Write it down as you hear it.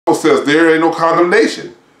says there ain't no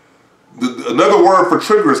condemnation. Another word for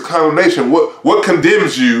trigger is condemnation. What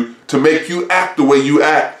condemns you to make you act the way you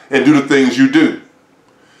act and do the things you do?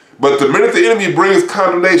 But the minute the enemy brings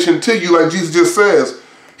condemnation to you, like Jesus just says,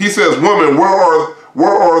 he says, woman, where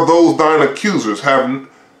are those thine accusers? Have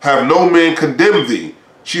no man condemned thee?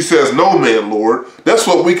 She says, no man, Lord. That's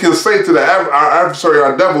what we can say to our adversary,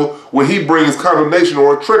 our devil, when he brings condemnation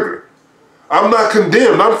or a trigger. I'm not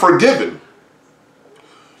condemned, I'm forgiven.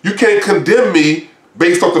 You can't condemn me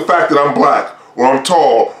based off the fact that I'm black, or I'm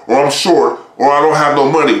tall, or I'm short, or I don't have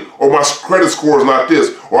no money, or my credit score is not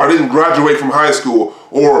this, or I didn't graduate from high school,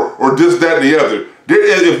 or this, that, and the other.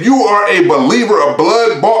 If you are a believer, a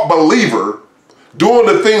blood-bought believer, doing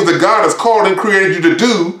the things that God has called and created you to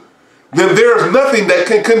do, then there's nothing that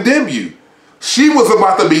can condemn you. She was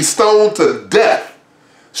about to be stoned to death.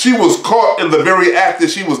 She was caught in the very act that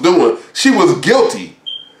she was doing. She was guilty.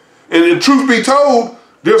 And in truth be told,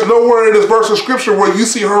 there's nowhere in this verse of scripture where you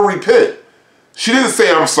see her repent. She didn't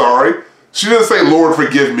say, I'm sorry. She didn't say, Lord,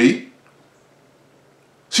 forgive me.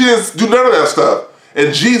 She didn't do none of that stuff.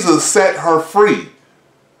 And Jesus set her free.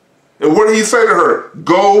 And what did he say to her?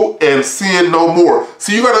 Go and sin no more.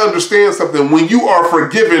 See, you got to understand something. When you are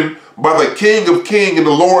forgiven by the King of Kings and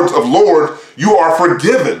the Lords of Lords, you are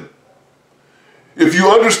forgiven. If you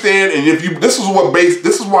understand, and this is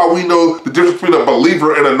why we know the difference between a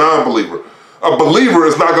believer and a non-believer. A believer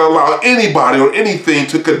is not going to allow anybody or anything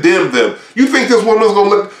to condemn them. You think this woman's going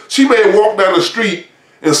to look, she may have walked down the street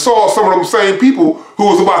and saw some of them same people who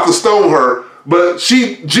was about to stone her, but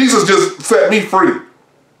Jesus just set me free.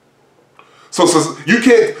 So you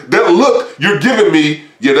can't, that look you're giving me,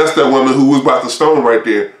 yeah, that's that woman who was about to stone right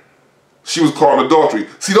there. She was caught in adultery.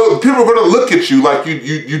 See, those people are going to look at you like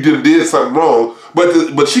you did something wrong,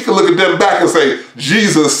 but she can look at them back and say,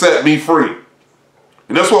 Jesus set me free.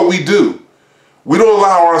 And that's what we do. We don't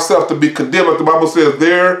allow ourselves to be condemned. Like the Bible says,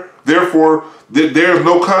 therefore, there's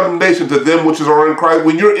no condemnation to them which are in Christ.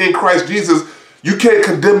 When you're in Christ Jesus, you can't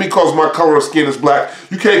condemn me because my color of skin is black.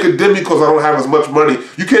 You can't condemn me because I don't have as much money.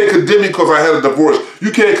 You can't condemn me because I had a divorce.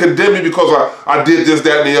 You can't condemn me because I did this,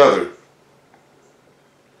 that, and the other.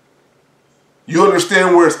 You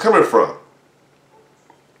understand where it's coming from.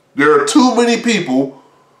 There are too many people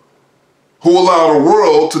who allow the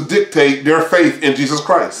world to dictate their faith in Jesus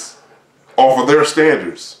Christ off of their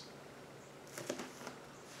standards.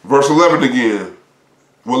 Verse 11 again.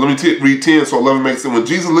 Well, let me read 10 so 11 makes sense. When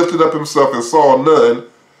Jesus lifted up himself and saw none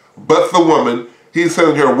but the woman, he said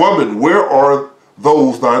unto her, Woman, where are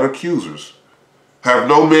those thine accusers? Have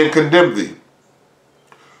no man condemned thee?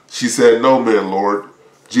 She said, No man, Lord.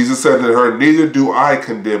 Jesus said to her, Neither do I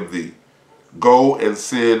condemn thee. Go and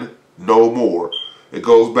sin no more. It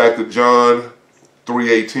goes back to John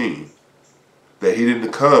 3:18. That he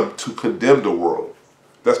didn't come to condemn the world.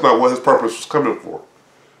 That's not what his purpose was coming for.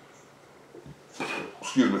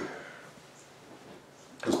 Excuse me.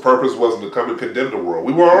 His purpose wasn't to come and condemn the world.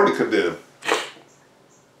 We were already condemned.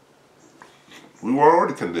 We were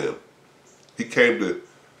already condemned. He came to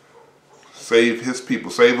save his people,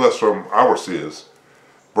 save us from our sins.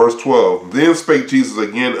 Verse 12, Then spake Jesus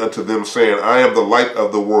again unto them, saying, I am the light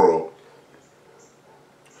of the world.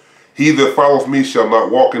 He that followeth me shall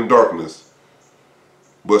not walk in darkness,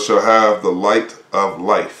 but shall have the light of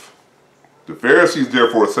life. The Pharisees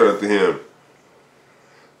therefore said unto him,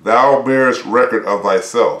 Thou bearest record of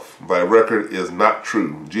thyself. Thy record is not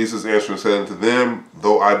true. Jesus answered and said unto them,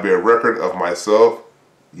 Though I bear record of myself,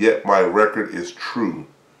 yet my record is true.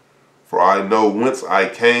 For I know whence I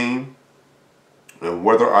came and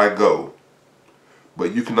whither I go.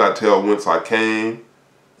 But you cannot tell whence I came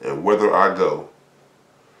and whither I go.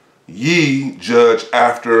 Ye judge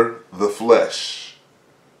after the flesh.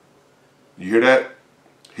 You hear that?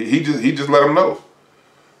 He just let them know.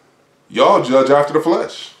 Y'all judge after the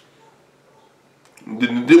flesh.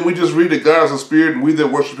 Didn't we just read that God is a spirit and we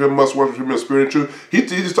that worship him must worship him in spirit and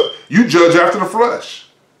truth? You judge after the flesh.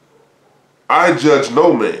 I judge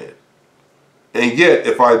no man. And yet,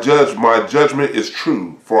 if I judge, my judgment is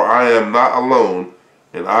true, for I am not alone,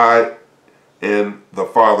 and I and the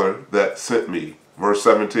Father that sent me. Verse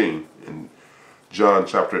 17 in John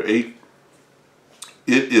chapter 8.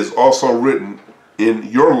 It is also written in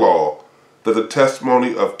your law that the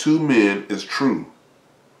testimony of two men is true.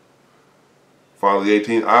 Finally,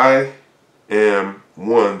 18, I am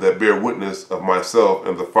one that bear witness of myself,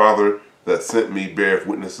 and the Father that sent me beareth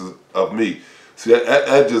witnesses of me. See,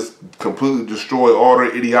 that just completely destroyed all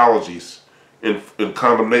their ideologies and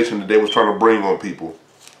condemnation that they was trying to bring on people.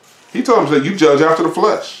 He told them that you judge after the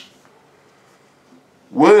flesh.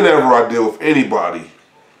 Whenever I deal with anybody,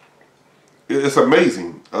 it's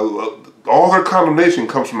amazing. all their condemnation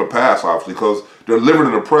comes from the past, obviously, because they're living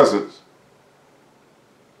in the present.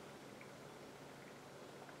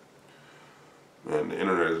 Man, the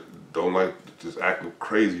internet don't like just acting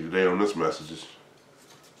crazy today on this message.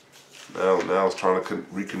 Now it's trying to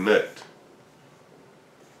reconnect.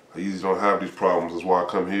 I usually don't have these problems. That's why I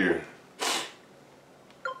come here.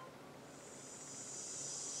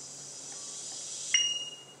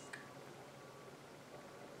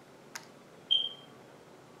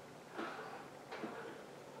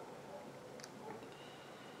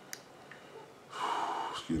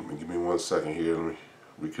 Excuse me, give me 1 second here. Let me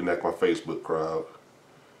reconnect my Facebook crowd.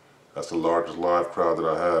 That's the largest live crowd that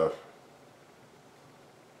I have.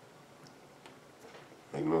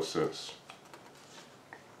 Make no sense.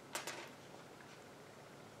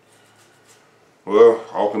 Well,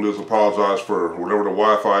 all I can do is apologize for whatever the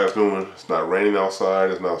Wi-Fi is doing. It's not raining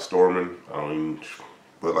outside. It's not storming.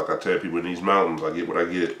 But like I tell people, in these mountains, I get what I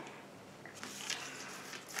get.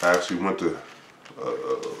 I actually went to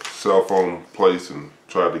a cell phone place and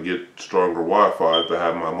tried to get stronger Wi-Fi to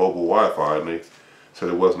have my mobile Wi-Fi, and they said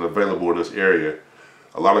it wasn't available in this area.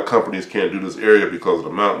 A lot of companies can't do this area because of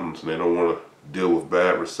the mountains, and they don't want to deal with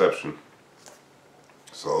bad reception,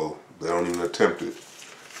 so they don't even attempt it.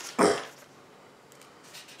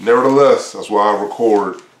 Nevertheless, that's why I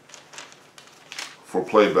record for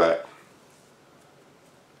playback.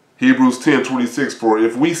 Hebrews 10:26, for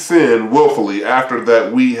if we sin willfully after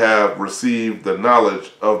that we have received the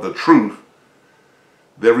knowledge of the truth,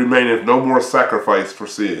 there remaineth no more sacrifice for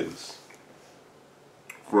sins.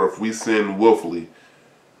 For if we sin willfully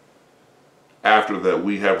after that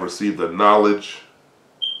we have received the knowledge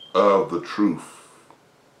of the truth.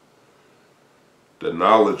 The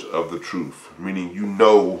knowledge of the truth, meaning you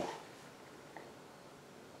know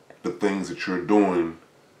the things that you're doing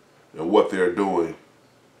and what they're doing.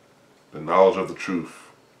 The knowledge of the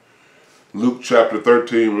truth. Luke chapter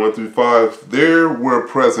 13, 1 through 5. There were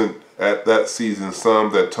present at that season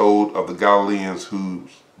some that told of the Galileans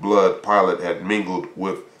whose blood Pilate had mingled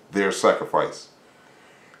with their sacrifice.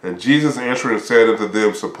 And Jesus answered and said unto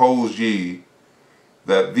them, suppose ye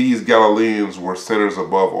that these Galileans were sinners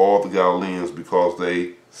above all the Galileans because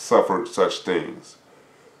they suffered such things?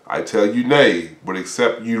 I tell you, nay, but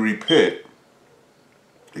except you repent,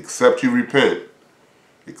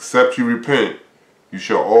 you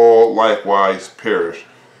shall all likewise perish.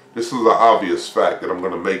 This is an obvious fact that I'm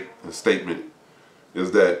going to make a statement,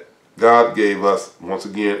 is that God gave us, once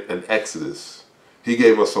again, an exodus. He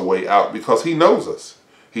gave us a way out because He knows us.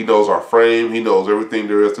 He knows our frame. He knows everything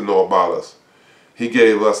there is to know about us. He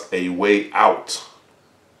gave us a way out.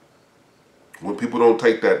 When people don't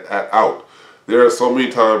take that out, there are so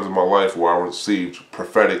many times in my life where I received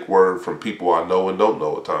prophetic word from people I know and don't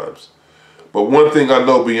know at times. But one thing I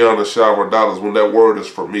know beyond a shadow of a doubt is when that word is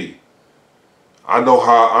for me. I know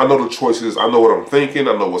the choices. I know what I'm thinking.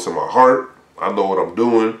 I know what's in my heart. I know what I'm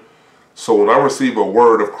doing. So when I receive a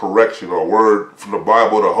word of correction or a word from the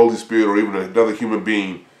Bible, the Holy Spirit, or even another human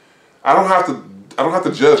being, I don't have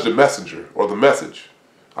to judge the messenger or the message.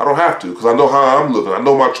 I don't have to, because I know how I'm living. I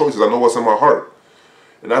know my choices. I know what's in my heart.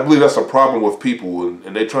 And I believe that's a problem with people,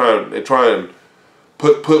 and they try and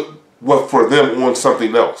put what for them on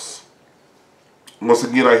something else. Once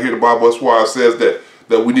again, I hear the Bible. That's why it says that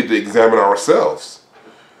we need to examine ourselves.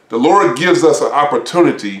 The Lord gives us an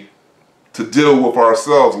opportunity to deal with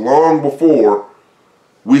ourselves long before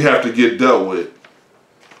we have to get dealt with.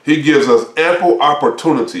 He gives us ample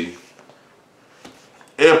opportunity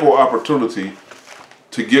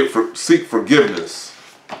to seek forgiveness,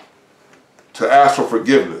 to ask for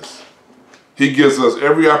forgiveness. He gives us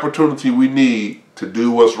every opportunity we need to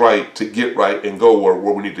do what's right, to get right, and go where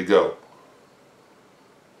we need to go.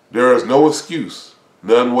 There is no excuse,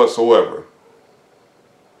 none whatsoever.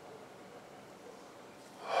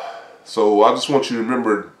 So I just want you to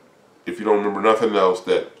remember, if you don't remember nothing else,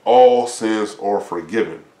 that all sins are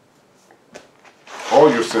forgiven.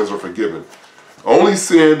 All your sins are forgiven. Only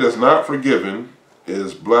sin that's not forgiven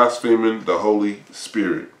is blaspheming the Holy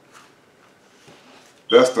Spirit.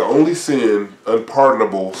 That's the only sin,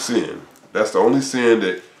 unpardonable sin. That's the only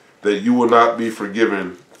sin that you will not be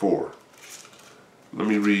forgiven for. Let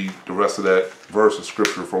me read the rest of that verse of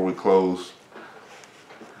scripture before we close.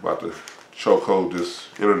 I'm about to chokehold this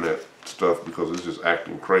internet stuff because it's just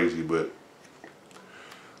acting crazy. But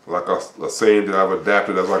like I was saying, that I've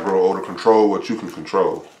adapted as I grow older, control what you can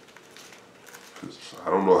control. 'Cause I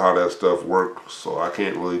don't know how that stuff works, so I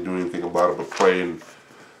can't really do anything about it but pray and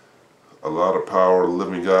a lot of power of the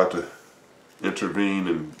living God to intervene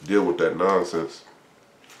and deal with that nonsense.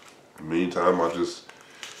 In the meantime, I just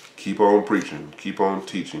keep on preaching, keep on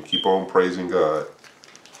teaching, keep on praising God.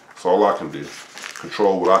 That's all I can do.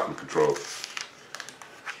 Control what I can control.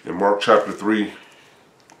 In Mark chapter 3,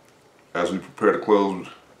 as we prepare to close,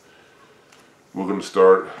 we're going to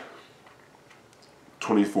start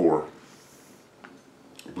 24.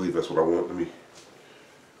 I believe that's what I want. Let me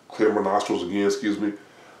clear my nostrils again, excuse me.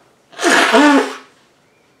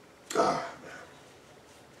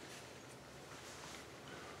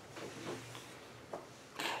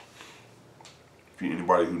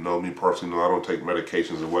 Anybody who knows me personally knows I don't take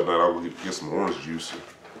medications and whatnot. I'll get some orange juice.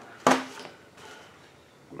 But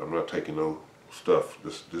I'm not taking no stuff.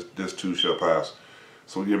 This too shall pass.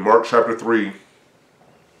 So in Mark chapter 3,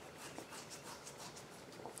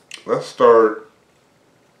 let's start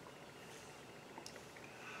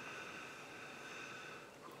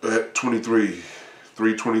at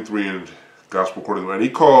 3:23 in Gospel according to. And he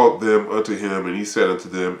called them unto him, and he said unto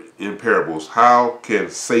them in parables, how can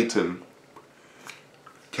Satan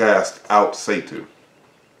cast out Satan?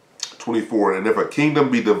 24, and if a kingdom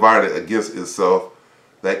be divided against itself,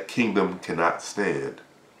 that kingdom cannot stand.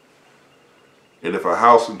 And if a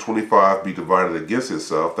house, in 25, be divided against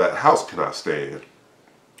itself, that house cannot stand.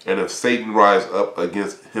 And if Satan rise up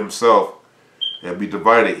against himself and be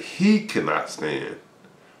divided, he cannot stand.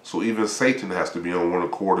 So even Satan has to be on one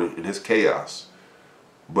accord in his chaos,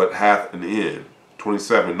 but hath an end.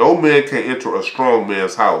 27, no man can enter a strong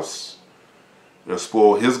man's house and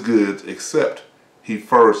spoil his goods, except he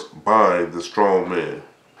first bind the strong man,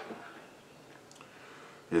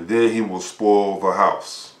 and then he will spoil the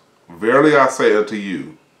house. Verily I say unto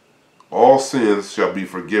you, all sins shall be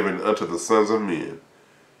forgiven unto the sons of men,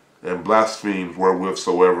 and blasphemies wherewith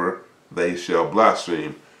soever they shall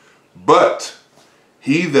blaspheme. But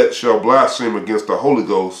he that shall blaspheme against the Holy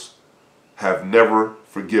Ghost have never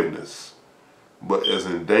forgiveness, but is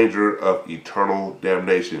in danger of eternal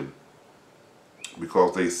damnation,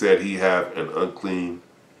 because they said he have an unclean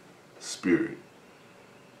spirit.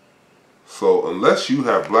 So unless you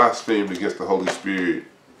have blasphemed against the Holy Spirit,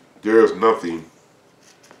 there is nothing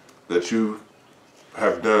that you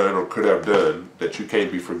have done or could have done that you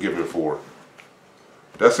can't be forgiven for.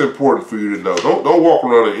 That's important for you to know. Don't walk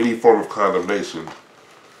around in any form of condemnation.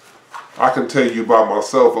 I can tell you about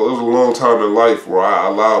myself, there was a long time in life where I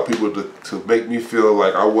allowed people to make me feel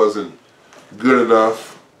like I wasn't good enough,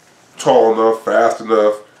 tall enough, fast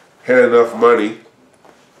enough, had enough money.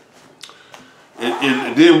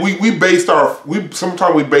 And then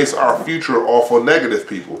sometimes we base our future off of negative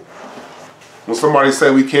people. When somebody say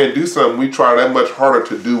we can't do something, we try that much harder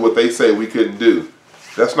to do what they say we couldn't do.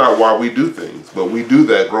 That's not why we do things, but we do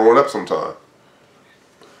that growing up sometimes.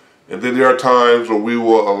 And then there are times where we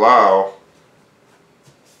will allow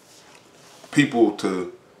people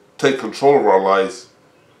to take control of our lives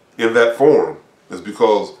in that form. It's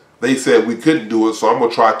because they said we couldn't do it, so I'm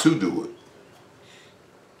going to try to do it.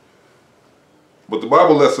 But the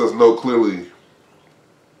Bible lets us know clearly,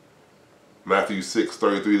 Matthew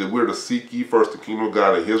 6:33, that we're to seek ye first the kingdom of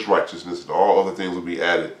God and his righteousness, and all other things will be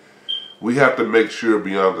added. We have to make sure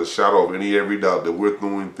beyond the shadow of every doubt that we're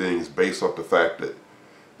doing things based off the fact that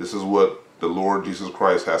this is what the Lord Jesus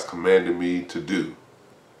Christ has commanded me to do.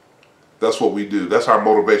 That's what we do. That's our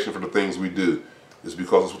motivation for the things we do, is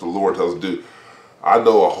because it's what the Lord tells us to do. I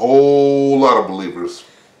know a whole lot of believers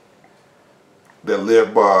that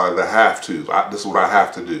live by the have to. This is what I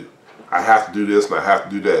have to do. I have to do this and I have to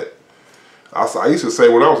do that. I used to say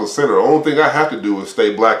when I was a sinner, the only thing I have to do is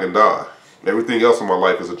stay black and die. Everything else in my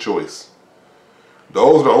life is a choice.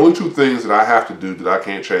 Those are the only two things that I have to do that I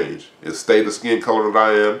can't change, is stay the skin color that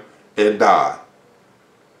I am and die.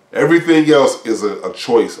 Everything else is a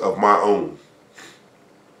choice of my own.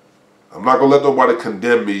 I'm not going to let nobody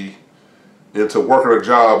condemn me into working a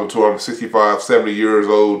job until I'm 65, 70 years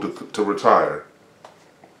old to retire.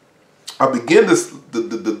 I begin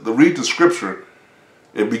to read the scripture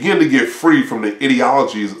and begin to get free from the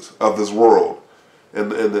ideologies of this world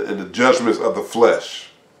and the judgments of the flesh.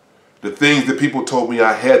 The things that people told me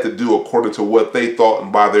I had to do according to what they thought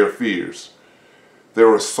and by their fears. There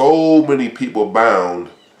are so many people bound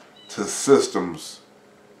to systems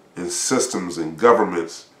and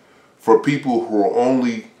governments for people who are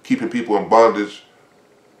only keeping people in bondage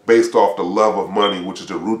based off the love of money, which is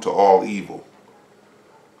the root to all evil.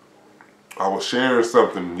 I was sharing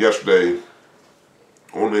something yesterday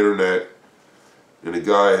on the internet, and the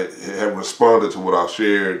guy had responded to what I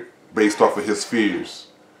shared based off of his fears.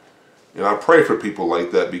 And I pray for people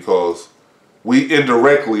like that, because we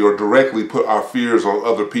indirectly or directly put our fears on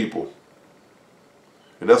other people.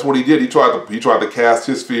 And that's what he did. He tried to cast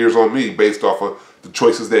his fears on me based off of the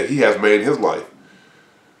choices that he has made in his life.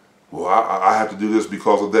 Well, I have to do this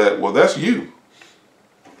because of that. Well, that's you.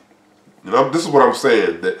 You know, this is what I'm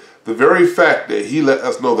saying, that The very fact that he let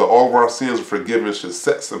us know that all of our sins are forgiven should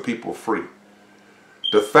set some people free.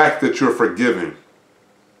 The fact that you're forgiven,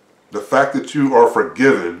 the fact that you are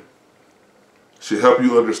forgiven should help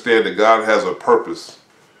you understand that God has a purpose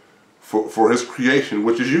for his creation,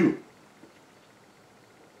 which is you.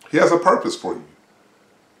 He has a purpose for you.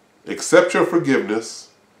 Accept your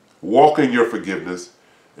forgiveness, walk in your forgiveness,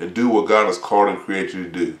 and do what God has called and created you to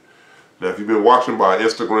do. Now, if you've been watching by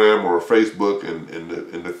Instagram or Facebook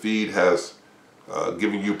and the feed has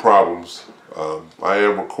given you problems, I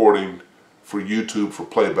am recording for YouTube for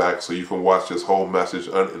playback so you can watch this whole message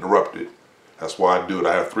uninterrupted. That's why I do it.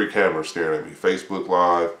 I have 3 cameras staring at me: Facebook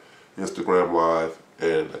Live, Instagram Live,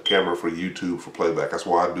 and a camera for YouTube for playback. That's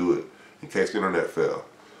why I do it, in case the internet fell.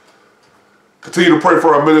 Continue to pray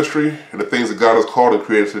for our ministry and the things that God has called and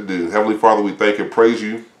created to do. Heavenly Father, we thank and praise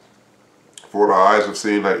you for what our eyes have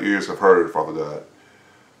seen, our ears have heard, Father God.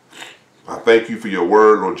 I thank you for your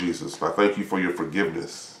word, Lord Jesus. I thank you for your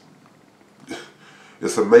forgiveness.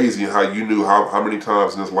 It's amazing how you knew how many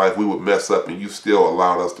times in this life we would mess up, and you still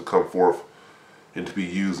allowed us to come forth and to be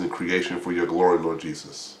used in creation for your glory, Lord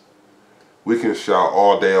Jesus. We can shout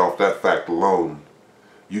all day off that fact alone.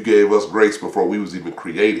 You gave us grace before we was even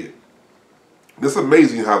created. It's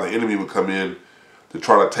amazing how the enemy would come in to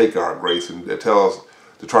try to take our grace and tell us,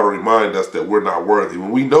 to try to remind us that we're not worthy. When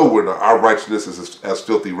we know we're not, our righteousness is as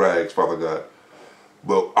filthy rags, Father God.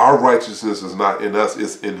 But our righteousness is not in us,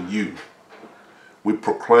 it's in you. We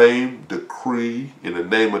proclaim, decree in the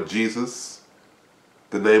name of Jesus,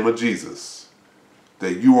 that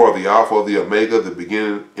you are the Alpha, the Omega, the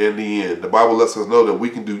beginning and the end. The Bible lets us know that we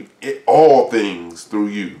can do all things through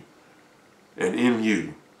you and in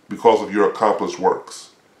you because of your accomplished works.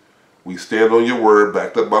 We stand on your word,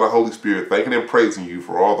 backed up by the Holy Spirit, thanking and praising you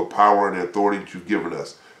for all the power and the authority that you've given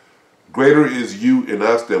us. Greater is you in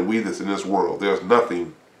us than we that's in this world. There's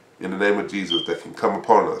nothing in the name of Jesus that can come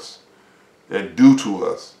upon us and do to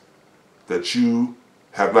us that you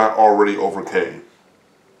have not already overcame.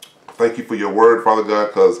 Thank you for your word, Father God,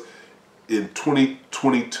 because in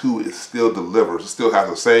 2022 it still delivers. It still has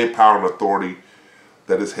the same power and authority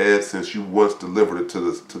that it's had since you once delivered it to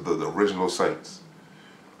the original saints.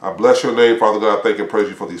 I bless your name, Father God. I thank and praise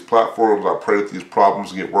you for these platforms. I pray that these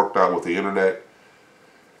problems get worked out with the internet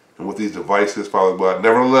and with these devices, Father God.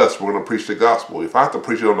 Nevertheless, we're going to preach the gospel. If I have to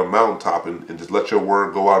preach it on the mountaintop and just let your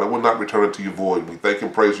word go out, it will not return into your void. We thank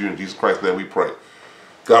and praise you in Jesus Christ's name we pray.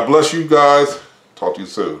 God bless you guys. Talk to you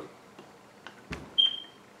soon.